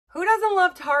Who doesn't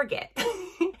love Target?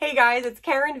 Hey guys, it's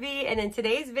Karen V, and in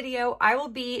today's video, I will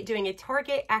be doing a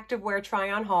Target Activewear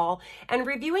Try-On Haul and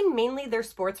reviewing mainly their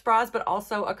sports bras, but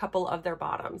also a couple of their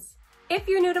bottoms. If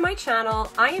you're new to my channel,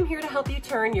 I am here to help you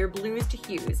turn your blues to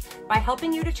hues by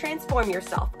helping you to transform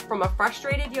yourself from a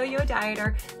frustrated yo-yo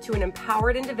dieter to an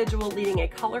empowered individual leading a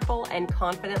colorful and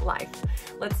confident life.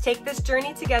 Let's take this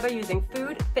journey together using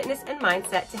food, fitness, and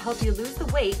mindset to help you lose the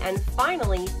weight and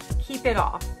finally keep it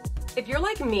off. If you're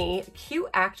like me, cute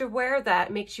activewear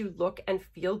that makes you look and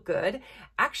feel good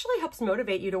actually helps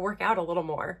motivate you to work out a little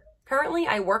more. Currently,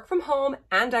 I work from home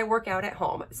and I work out at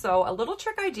home. So a little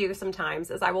trick I do sometimes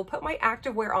is I will put my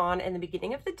activewear on in the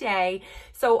beginning of the day.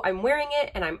 So I'm wearing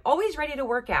it and I'm always ready to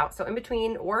work out. So in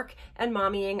between work and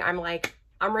mommying,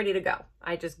 I'm ready to go.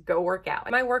 I just go work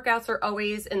out. My workouts are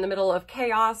always in the middle of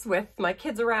chaos with my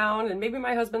kids around and maybe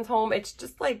my husband's home. It's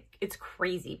just like, it's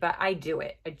crazy, but I do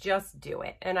it. I just do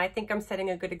it. And I think I'm setting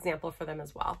a good example for them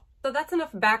as well. So that's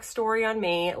enough backstory on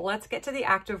me. Let's get to the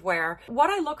activewear.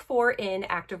 What I look for in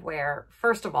activewear,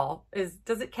 first of all, is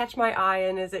does it catch my eye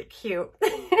and is it cute?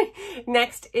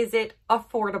 Next, is it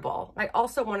affordable? I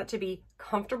also want it to be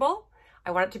comfortable.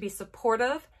 I want it to be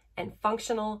supportive and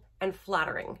functional and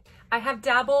flattering. I have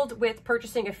dabbled with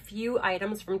purchasing a few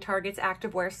items from Target's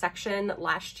activewear section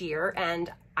last year,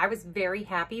 and I was very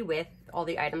happy with all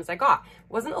the items I got.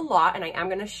 It wasn't a lot, and I am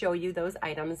gonna show you those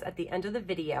items at the end of the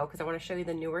video because I wanna show you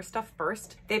the newer stuff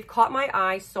first. They've caught my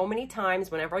eye so many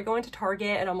times whenever I go into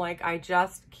Target, and I'm like, I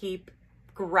just keep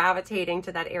gravitating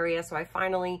to that area. So I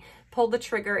finally pulled the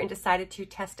trigger and decided to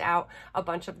test out a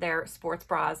bunch of their sports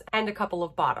bras and a couple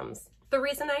of bottoms. The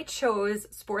reason I chose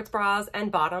sports bras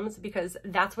and bottoms because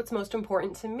that's what's most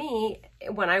important to me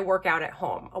when I work out at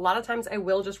home. A lot of times I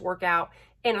will just work out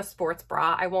in a sports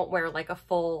bra. I won't wear like a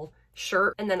full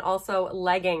shirt. And then also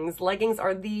leggings. Leggings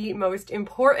are the most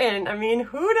important. I mean,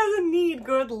 who doesn't need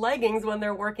good leggings when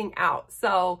they're working out?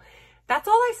 So that's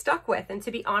all I stuck with. And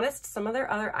to be honest, some of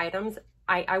their other items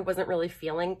I wasn't really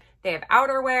feeling. They have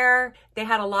outerwear. They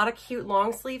had a lot of cute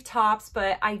long sleeve tops,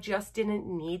 but I just didn't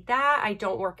need that. I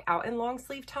don't work out in long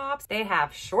sleeve tops. They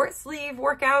have short sleeve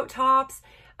workout tops.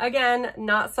 Again,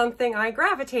 not something I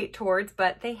gravitate towards,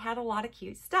 but they had a lot of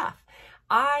cute stuff.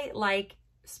 I like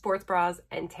sports bras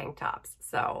and tank tops.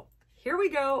 So here we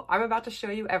go. I'm about to show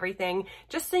you everything.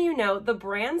 Just so you know, the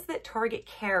brands that Target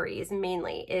carries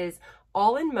mainly is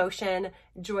All in Motion,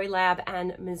 JoyLab,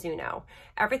 and Mizuno.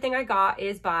 Everything I got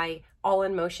is by All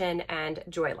in Motion and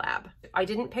JoyLab. I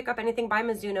didn't pick up anything by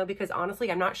Mizuno because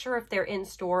honestly, I'm not sure if they're in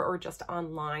store or just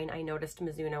online. I noticed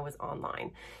Mizuno was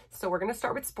online. So we're gonna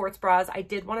start with sports bras. I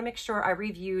did wanna make sure I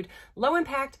reviewed low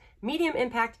impact, medium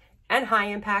impact, and high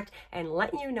impact, and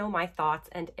letting you know my thoughts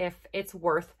and if it's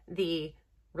worth the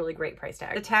really great price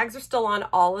tag. The tags are still on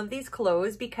all of these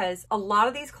clothes because a lot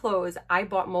of these clothes I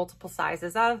bought multiple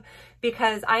sizes of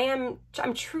because I'm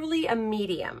truly a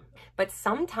medium, but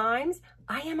sometimes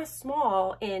I am a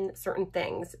small in certain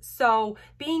things. So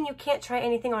being you can't try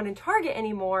anything on in Target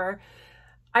anymore,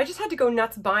 I just had to go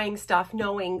nuts buying stuff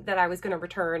knowing that I was going to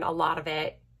return a lot of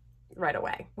it right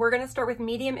away. We're going to start with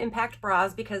medium impact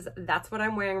bras because that's what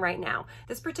I'm wearing right now.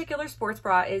 This particular sports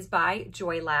bra is by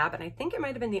JoyLab, and I think it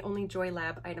might have been the only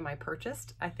JoyLab item I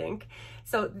purchased, I think.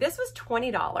 So this was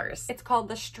 $20. It's called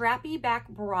the Strappy Back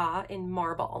Bra in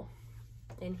Marble,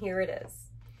 and here it is.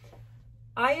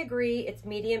 I agree it's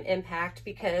medium impact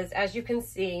because as you can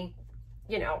see,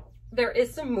 you know, there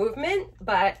is some movement,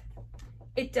 but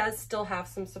it does still have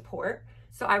some support.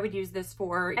 So I would use this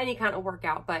for any kind of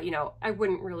workout, but you know, I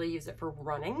wouldn't really use it for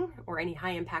running or any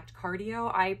high impact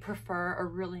cardio. I prefer a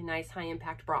really nice high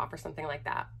impact bra for something like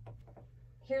that.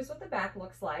 Here's what the back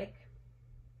looks like.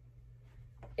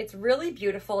 It's really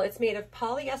beautiful. It's made of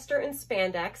polyester and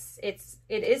spandex. It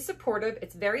is supportive.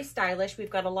 It's very stylish. We've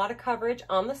got a lot of coverage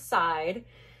on the side.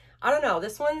 I don't know,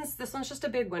 this one's just a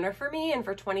big winner for me, and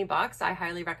for 20 bucks, I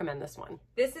highly recommend this one.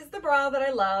 This is the bra that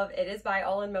I love. It is by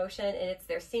All in Motion, and it's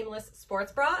their seamless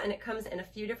sports bra, and it comes in a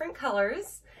few different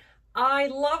colors. I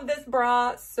love this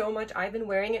bra so much. I've been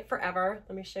wearing it forever.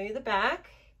 Let me show you the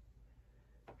back.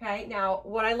 Okay, now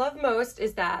what I love most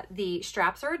is that the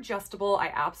straps are adjustable. I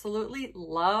absolutely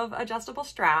love adjustable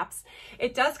straps.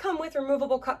 It does come with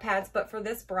removable cup pads, but for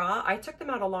this bra, I took them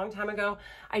out a long time ago.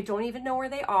 I don't even know where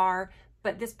they are.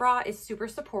 But this bra is super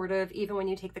supportive even when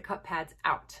you take the cup pads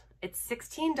out. It's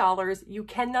 $16. You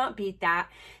cannot beat that.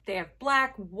 They have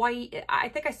black, white. I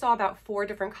think I saw about 4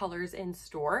 different colors in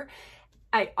store.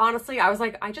 I was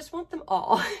like, I just want them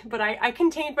all, but I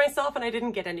contained myself and I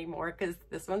didn't get any more because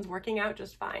this one's working out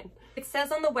just fine. It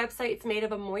says on the website it's made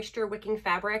of a moisture wicking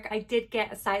fabric. I did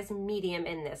get a size medium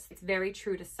in this. It's very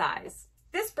true to size.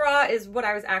 This bra is what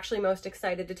I was actually most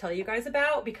excited to tell you guys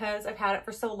about because I've had it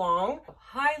for so long.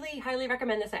 Highly, highly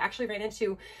recommend this. I actually ran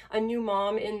into a new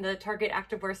mom in the Target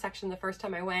Activewear section the first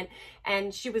time I went,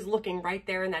 and she was looking right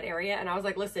there in that area. And I was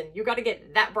like, listen, you got to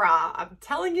get that bra. I'm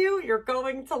telling you, you're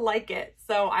going to like it.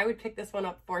 So I would pick this one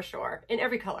up for sure in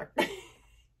every color.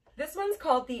 This one's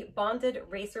called the Bonded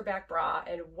Racerback Bra.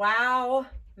 And wow,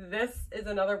 this is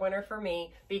another winner for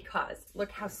me because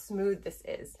look how smooth this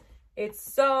is. It's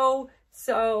so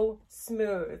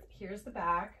smooth. Here's the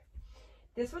back.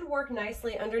 This would work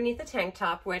nicely underneath the tank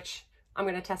top, which I'm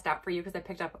going to test out for you because I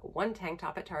picked up one tank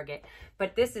top at Target,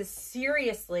 but this is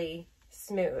seriously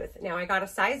smooth. Now I got a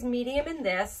size medium in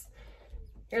this.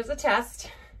 Here's a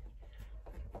test.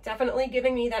 Definitely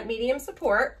giving me that medium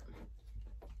support.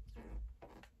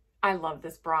 I love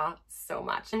this bra so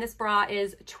much. And this bra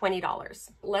is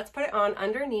 $20. Let's put it on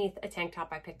underneath a tank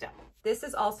top I picked up. This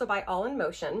is also by All in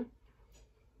Motion.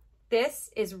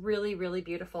 This is really, really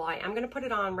beautiful. I am going to put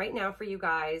it on right now for you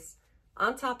guys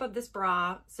on top of this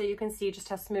bra so you can see just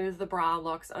how smooth the bra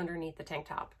looks underneath the tank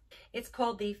top. It's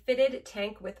called the Fitted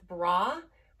Tank with Bra.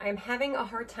 I'm having a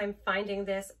hard time finding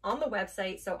this on the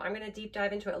website, so I'm going to deep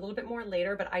dive into it a little bit more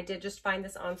later, but I did just find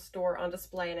this on store on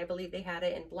display, and I believe they had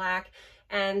it in black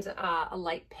and a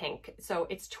light pink. So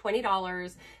it's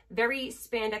 $20. Very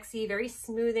spandexy, very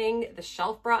smoothing. The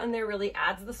shelf bra in there really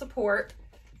adds the support.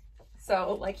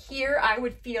 So like here, I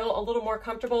would feel a little more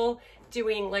comfortable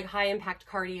doing like high impact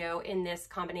cardio in this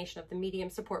combination of the medium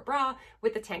support bra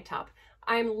with the tank top.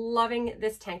 I'm loving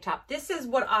this tank top. This is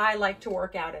what I like to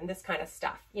work out in, this kind of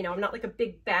stuff. You know, I'm not like a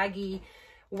big baggy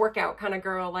workout kind of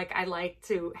girl. Like I like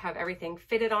to have everything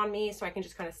fitted on me so I can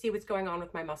just kind of see what's going on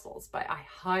with my muscles. But I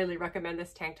highly recommend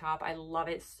this tank top. I love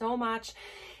it so much.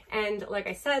 And like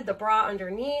I said, the bra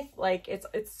underneath, like it's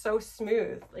so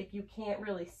smooth. Like you can't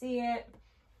really see it.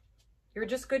 You're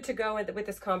just good to go with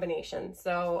this combination.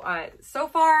 So, so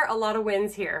far, a lot of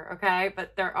wins here, okay?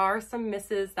 But there are some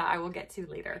misses that I will get to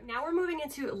later. Now we're moving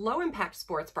into low impact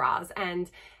sports bras, and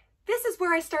this is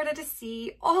where I started to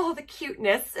see all the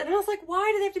cuteness. And I was like, why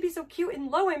do they have to be so cute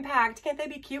in low impact? Can't they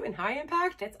be cute in high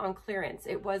impact? It's on clearance.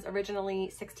 It was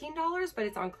originally $16, but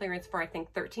it's on clearance for, I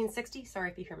think, $13.60. Sorry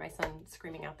if you hear my son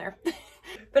screaming out there.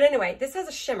 But anyway, this has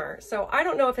a shimmer. So I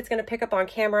don't know if it's gonna pick up on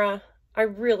camera. I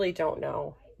really don't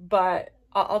know. But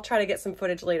I'll try to get some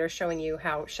footage later showing you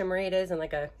how shimmery it is in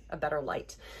like a better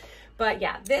light. But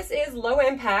yeah, this is low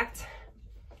impact,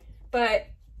 but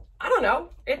I don't know.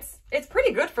 It's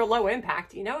pretty good for low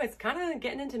impact. You know, it's kind of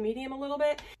getting into medium a little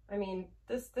bit. I mean,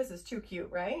 this is too cute,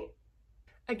 right?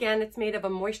 Again, it's made of a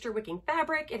moisture wicking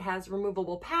fabric. It has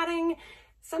removable padding.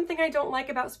 Something I don't like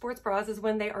about sports bras is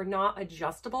when they are not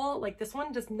adjustable. Like this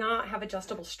one does not have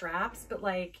adjustable straps, but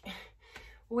like,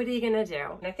 what are you gonna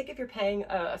do? And I think if you're paying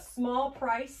a small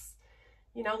price,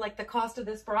 you know, like the cost of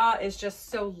this bra is just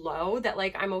so low that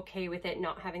like I'm okay with it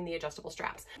not having the adjustable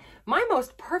straps. My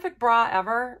most perfect bra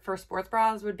ever for sports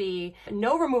bras would be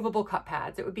no removable cup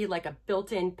pads. It would be like a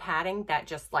built-in padding that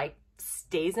just like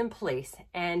stays in place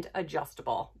and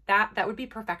adjustable. That would be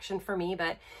perfection for me,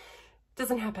 but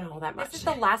doesn't happen all that much. This is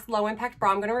the last low impact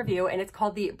bra I'm gonna review, and it's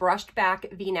called the Brushed Back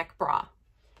V-Neck Bra.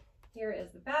 Here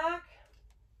is the back.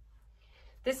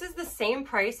 This is the same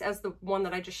price as the one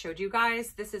that I just showed you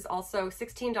guys. This is also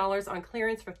 $16 on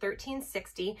clearance for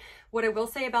 $13.60. What I will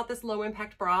say about this low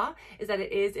impact bra is that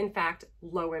it is in fact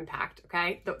low impact,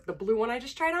 okay? The blue one I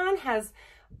just tried on has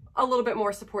a little bit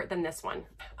more support than this one.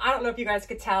 I don't know if you guys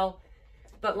could tell,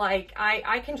 but like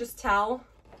I can just tell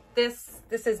this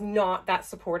is not that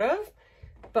supportive,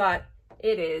 but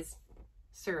it is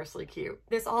seriously cute.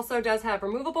 This also does have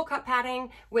removable cup padding,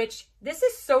 which this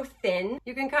is so thin.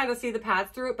 You can kind of see the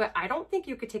pads through it, but I don't think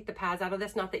you could take the pads out of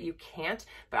this. Not that you can't,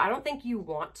 but I don't think you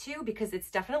want to because it's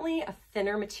definitely a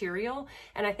thinner material.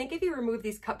 And I think if you remove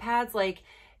these cup pads, like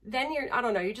then I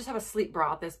don't know, you just have a sleep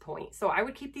bra at this point. So I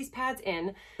would keep these pads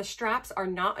in. The straps are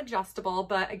not adjustable,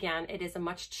 but again, it is a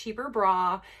much cheaper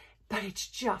bra, but it's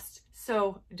just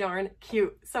so darn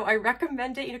cute. So I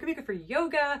recommend it. You know, it could be good for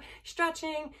yoga,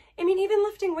 stretching, I mean, even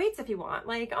lifting weights if you want.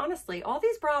 Like, honestly, all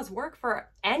these bras work for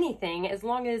anything as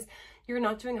long as you're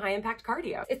not doing high impact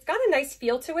cardio. It's got a nice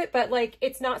feel to it, but like,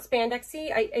 it's not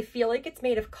spandexy. I feel like it's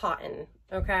made of cotton,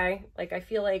 okay? Like, I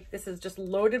feel like this is just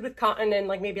loaded with cotton and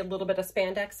like maybe a little bit of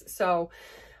spandex. So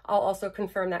I'll also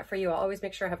confirm that for you. I'll always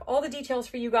make sure I have all the details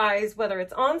for you guys, whether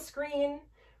it's on screen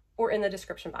or in the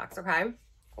description box, okay?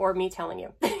 Or me telling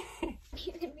you.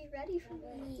 You're gonna be ready for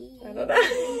me. I don't know.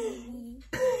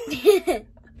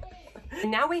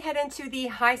 And now we head into the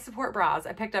high support bras.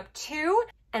 I picked up two.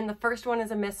 And the first one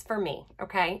is a miss for me,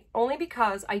 okay? Only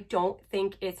because I don't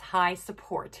think it's high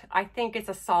support. I think it's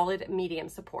a solid medium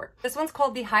support. This one's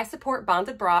called the High Support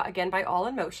Bonded Bra, again by All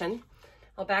in Motion.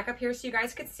 I'll back up here so you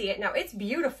guys can see it. Now it's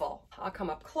beautiful. I'll come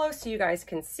up close so you guys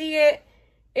can see it.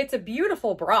 It's a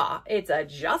beautiful bra. It's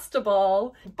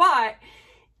adjustable, but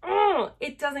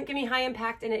it doesn't give me high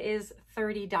impact, and it is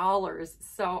 $30.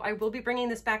 So I will be bringing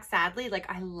this back, sadly. Like,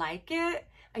 I like it,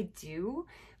 I do,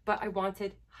 but I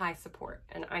wanted high support,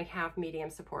 and I have medium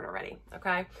support already,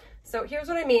 okay? So here's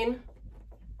what I mean.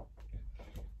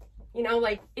 You know,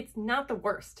 like, it's not the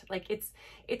worst. Like, it's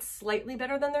slightly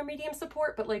better than their medium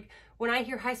support, but like, when I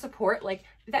hear high support, like,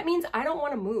 that means I don't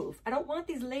want to move. I don't want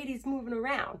these ladies moving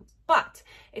around, but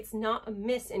it's not a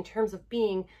miss in terms of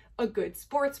being a good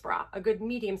sports bra, a good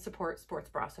medium support sports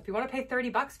bra. So if you want to pay 30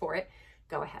 bucks for it,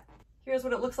 go ahead. Here's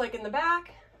what it looks like in the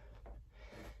back.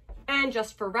 And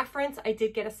just for reference, I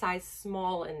did get a size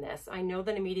small in this. I know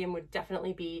that a medium would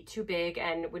definitely be too big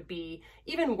and would be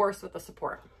even worse with the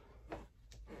support.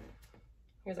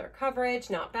 Here's our coverage,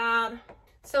 not bad.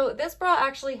 So this bra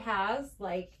actually has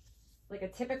like a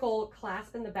typical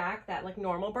clasp in the back that like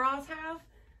normal bras have.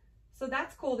 So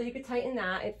that's cool that you could tighten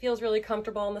that. It feels really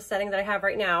comfortable in the setting that I have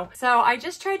right now. So I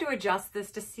just tried to adjust this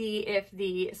to see if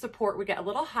the support would get a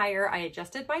little higher. I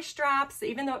adjusted my straps,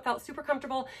 even though it felt super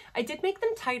comfortable. I did make them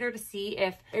tighter to see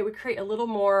if it would create a little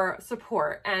more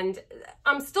support. And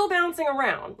I'm still bouncing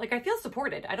around. Like, I feel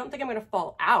supported. I don't think I'm gonna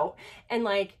fall out. And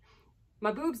like,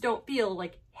 my boobs don't feel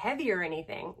like heavy or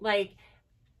anything. Like,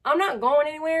 I'm not going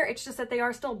anywhere. It's just that they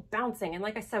are still bouncing. And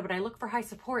like I said, when I look for high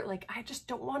support, like, I just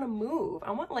don't want to move. I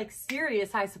want like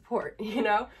serious high support, you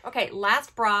know? Okay,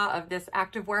 last bra of this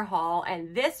activewear haul.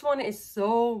 And this one is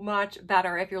so much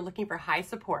better if you're looking for high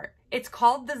support. It's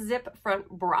called the Zip Front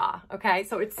Bra, okay?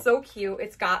 So it's so cute.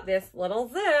 It's got this little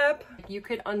zip. You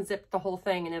could unzip the whole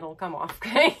thing and it'll come off,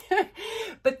 okay?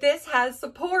 But this has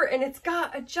support and it's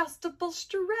got adjustable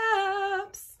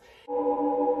straps.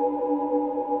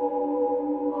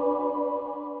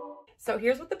 So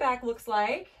here's what the back looks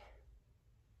like.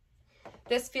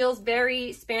 This feels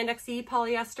very spandexy,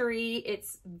 polyester-y.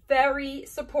 It's very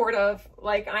supportive.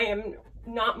 Like, I am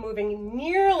not moving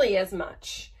nearly as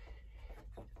much.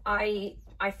 I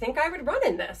think I would run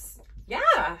in this.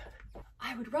 Yeah,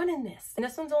 I would run in this. And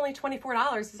this one's only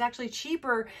 $24. It's actually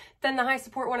cheaper than the high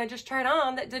support one I just tried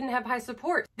on that didn't have high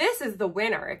support. This is the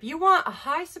winner. If you want a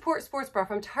high support sports bra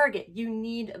from Target, you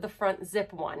need the front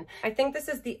zip one. I think this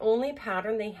is the only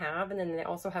pattern they have, and then they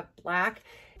also have black.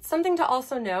 Something to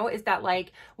also know is that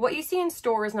like what you see in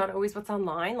store is not always what's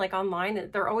online. Like online,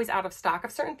 they're always out of stock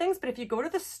of certain things, but if you go to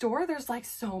the store, there's like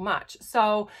so much.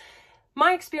 So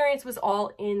my experience was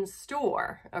all in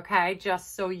store, okay?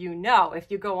 Just so you know, if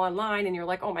you go online and you're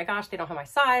like, oh my gosh, they don't have my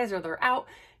size or they're out,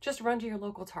 just run to your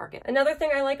local Target. Another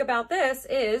thing I like about this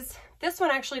is this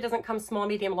one actually doesn't come small,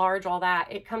 medium, large, all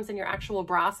that. It comes in your actual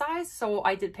bra size. So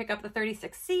I did pick up the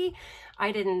 36C.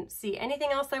 I didn't see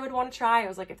anything else I would want to try. I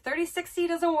was like, if 36C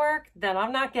doesn't work, then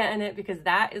I'm not getting it because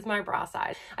that is my bra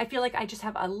size. I feel like I just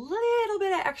have a little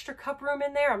bit of extra cup room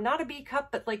in there. I'm not a B cup,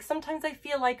 but like sometimes I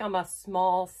feel like I'm a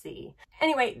small C.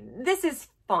 Anyway, this is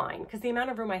fine because the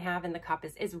amount of room I have in the cup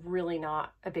is really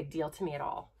not a big deal to me at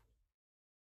all.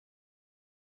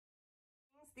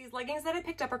 These leggings that I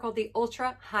picked up are called the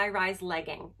Ultra High Rise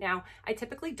legging. Now, I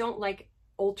typically don't like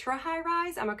ultra high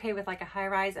rise. I'm okay with like a high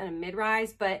rise and a mid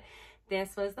rise, but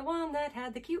this was the one that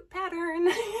had the cute pattern.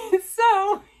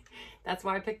 So that's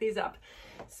why I picked these up.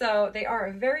 So they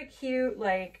are very cute.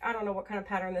 Like, I don't know what kind of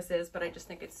pattern this is, but I just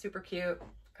think it's super cute.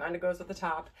 Kind of goes with the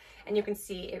top, and you can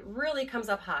see it really comes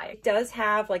up high. It does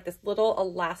have like this little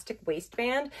elastic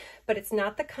waistband, but it's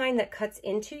not the kind that cuts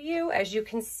into you. As you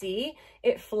can see,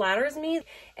 it flatters me,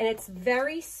 and it's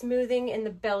very smoothing in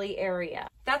the belly area.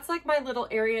 That's like my little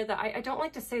area that I don't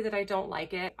like to say that I don't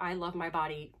like it. I love my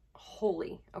body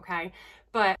wholly, okay?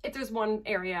 But if there's one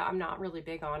area I'm not really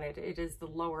big on, it is the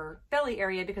lower belly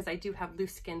area because I do have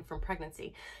loose skin from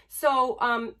pregnancy.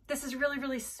 So this is really,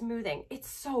 really smoothing. It's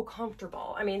so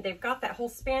comfortable. I mean, they've got that whole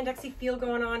spandexy feel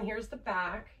going on. Here's the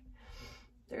back.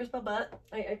 There's my butt.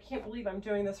 I can't believe I'm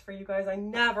doing this for you guys. I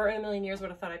never in a million years would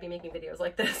have thought I'd be making videos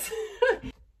like this.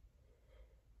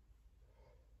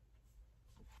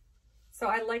 So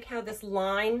I like how this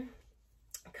line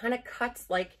kind of cuts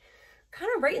like kind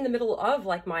of right in the middle of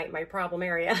like my problem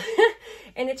area.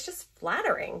 And it's just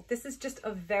flattering. This is just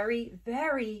a very,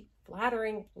 very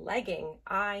flattering legging.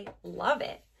 I love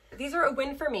it. These are a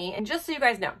win for me. And just so you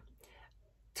guys know,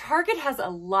 Target has a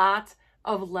lot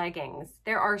of leggings.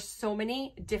 There are so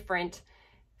many different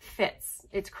fits.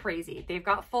 It's crazy. They've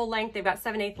got full length, they've got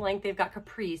 7/8 length, they've got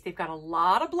capris, they've got a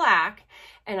lot of black.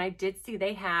 And I did see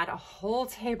they had a whole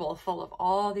table full of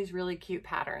all these really cute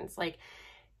patterns. Like,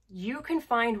 you can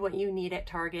find what you need at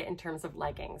Target in terms of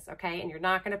leggings, okay? And you're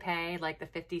not gonna pay like the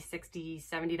 $50, $60,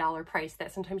 $70 price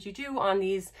that sometimes you do on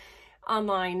these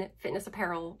online fitness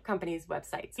apparel companies'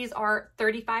 websites. These are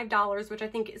 $35, which I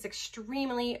think is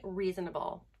extremely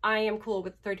reasonable. I am cool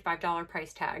with the $35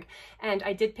 price tag. And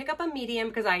I did pick up a medium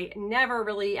because I never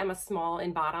really am a small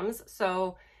in bottoms.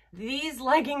 So these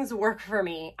leggings work for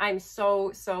me. I'm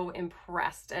so, so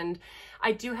impressed. And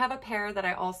I do have a pair that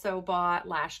I also bought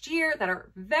last year that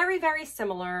are very, very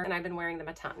similar, and I've been wearing them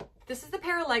a ton. This is the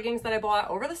pair of leggings that I bought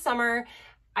over the summer.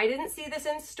 I didn't see this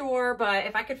in store, but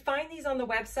if I could find these on the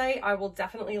website, I will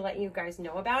definitely let you guys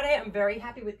know about it. I'm very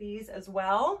happy with these as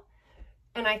well.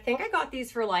 And I think I got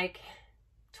these for like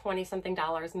 20 something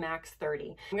dollars, max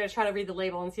 30. I'm gonna try to read the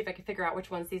label and see if I can figure out which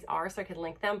ones these are so I can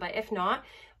link them. But if not,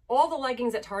 all the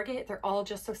leggings at Target, they're all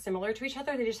just so similar to each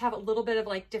other. They just have a little bit of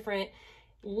like different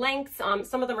lengths.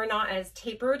 Some of them are not as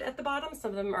tapered at the bottom.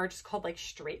 Some of them are just called like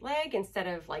straight leg instead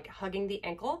of like hugging the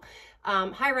ankle.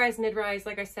 High rise, mid rise,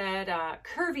 like I said,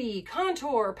 curvy,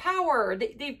 contour, power.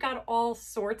 They've got all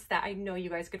sorts that I know you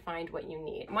guys could find what you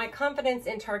need. My confidence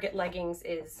in Target leggings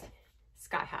is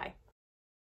sky high.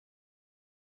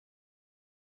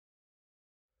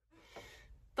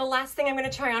 The last thing I'm going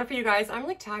to try on for you guys, I'm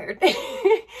like tired.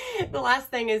 The last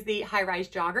thing is the high rise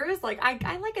joggers. Like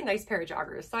I like a nice pair of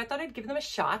joggers, so I thought I'd give them a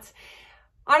shot.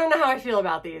 I don't know how I feel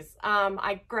about these.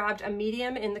 I grabbed a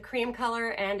medium in the cream color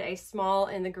and a small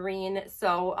in the green.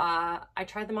 So I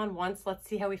tried them on once. Let's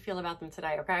see how we feel about them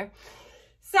today, okay?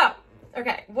 So,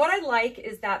 okay, what I like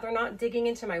is that they're not digging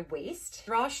into my waist.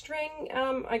 Drawstring,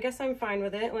 I guess I'm fine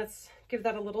with it. Let's give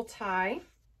that a little tie.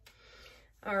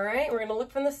 All right, we're gonna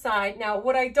look from the side. Now,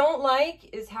 what I don't like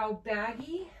is how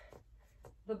baggy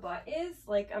the butt is.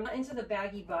 Like, I'm not into the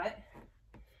baggy butt.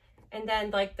 And then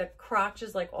like the crotch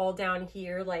is like all down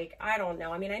here. Like, I don't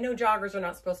know. I mean, I know joggers are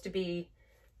not supposed to be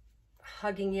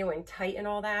hugging you and tight and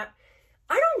all that.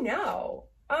 I don't know.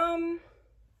 I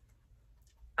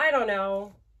don't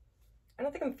know. I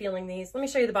don't think I'm feeling these. Let me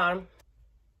show you the bottom.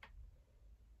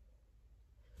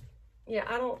 Yeah,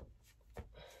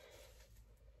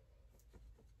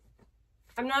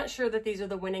 I'm not sure that these are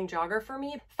the winning jogger for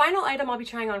me. Final item I'll be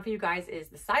trying on for you guys is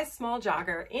the size small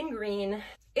jogger in green.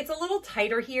 It's a little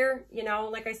tighter here, you know,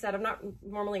 like I said, I'm not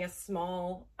normally a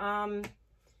small. I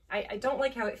don't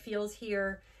like how it feels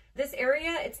here. This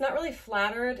area, it's not really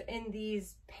flattered in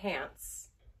these pants.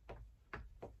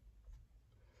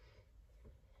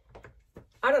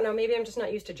 I don't know, maybe I'm just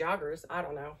not used to joggers. I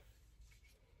don't know.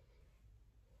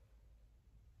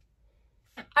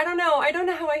 I don't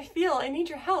know how I feel. I need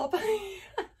your help.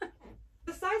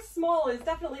 The size small is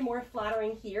definitely more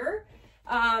flattering here.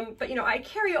 But you know, I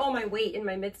carry all my weight in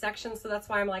my midsection, so that's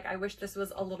why I'm like, I wish this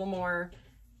was a little more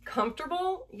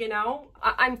comfortable, you know?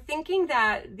 I'm thinking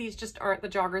that these just aren't the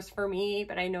joggers for me,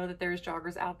 but I know that there's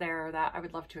joggers out there that I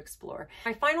would love to explore.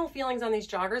 My final feelings on these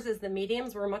joggers is the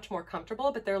mediums were much more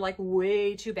comfortable, but they're like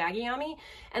way too baggy on me.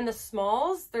 And the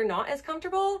smalls, they're not as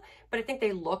comfortable, but I think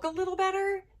they look a little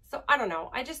better. So I don't know.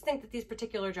 I just think that these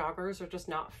particular joggers are just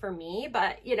not for me,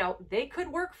 but you know, they could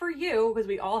work for you because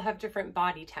we all have different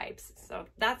body types. So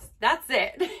that's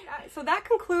it. So that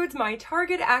concludes my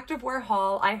Target activewear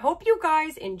haul. I hope you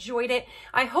guys enjoyed it.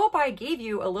 I hope I gave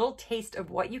you a little taste of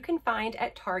what you can find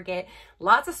at Target.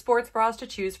 Lots of sports bras to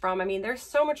choose from. I mean, there's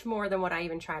so much more than what I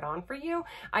even tried on for you.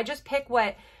 I just pick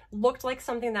what looked like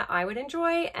something that I would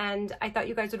enjoy, and I thought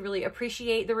you guys would really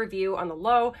appreciate the review on the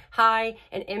low, high,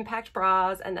 and impact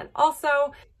bras. And then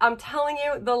also, I'm telling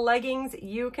you, the leggings,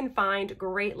 you can find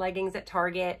great leggings at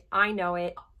Target. I know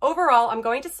it. Overall, I'm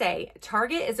going to say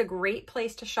Target is a great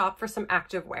place to shop for some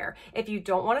activewear. If you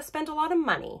don't want to spend a lot of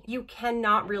money, you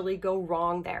cannot really go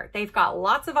wrong there. They've got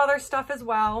lots of other stuff as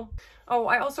well. Oh,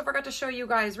 I also forgot to show you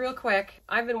guys real quick.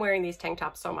 I've been wearing these tank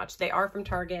tops so much. They are from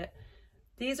Target.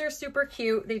 These are super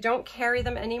cute. They don't carry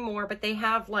them anymore, but they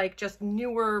have like just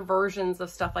newer versions of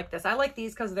stuff like this. I like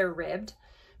these because they're ribbed,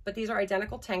 but these are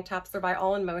identical tank tops. They're by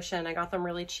All in Motion. I got them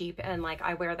really cheap and like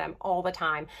I wear them all the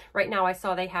time. Right now I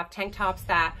saw they have tank tops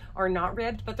that are not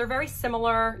ribbed, but they're very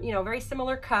similar, you know, very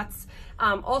similar cuts.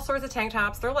 All sorts of tank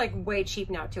tops. They're like way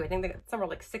cheap now too. I think some are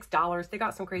like $6. They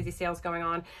got some crazy sales going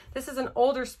on. This is an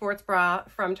older sports bra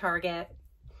from Target.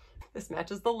 This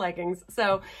matches the leggings.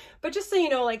 So, but just so you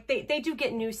know, like they do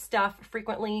get new stuff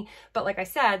frequently. But like I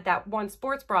said, that one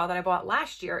sports bra that I bought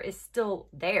last year is still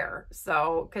there.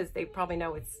 So, because they probably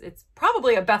know it's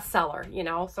probably a bestseller, you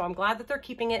know. So I'm glad that they're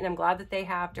keeping it, and I'm glad that they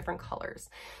have different colors.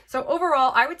 So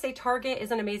overall, I would say Target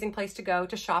is an amazing place to go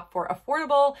to shop for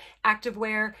affordable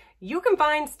activewear. You can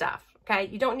find stuff. Okay,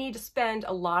 you don't need to spend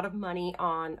a lot of money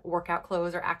on workout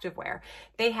clothes or activewear.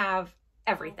 They have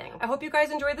everything. I hope you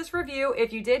guys enjoyed this review.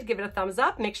 If you did, give it a thumbs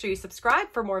up. Make sure you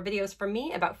subscribe for more videos from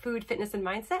me about food, fitness, and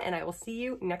mindset, and I will see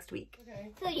you next week. Okay.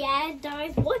 So yeah,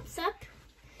 guys, what's up?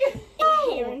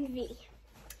 Karen V.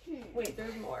 Wait,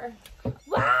 there's more.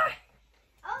 Wow.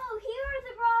 Oh, here are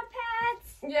the bra pads.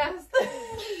 Yes.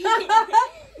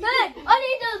 Man, I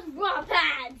need those bra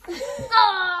pads.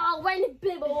 Oh, when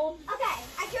bibble. Okay,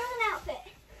 I chose an outfit.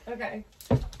 Okay.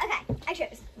 Okay, I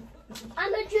chose.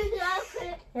 I'm gonna choose an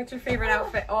outfit. What's your favorite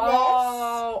outfit?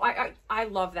 Oh, yes. I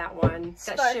love that one.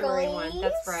 That shimmery one.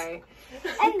 That's right.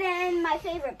 And then my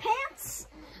favorite pants.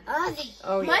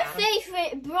 Oh, my yeah.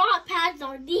 favorite bra pads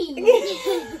are these.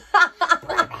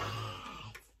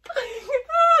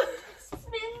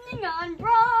 Spinning on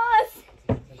bras.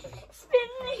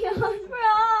 Spinning on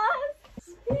bras.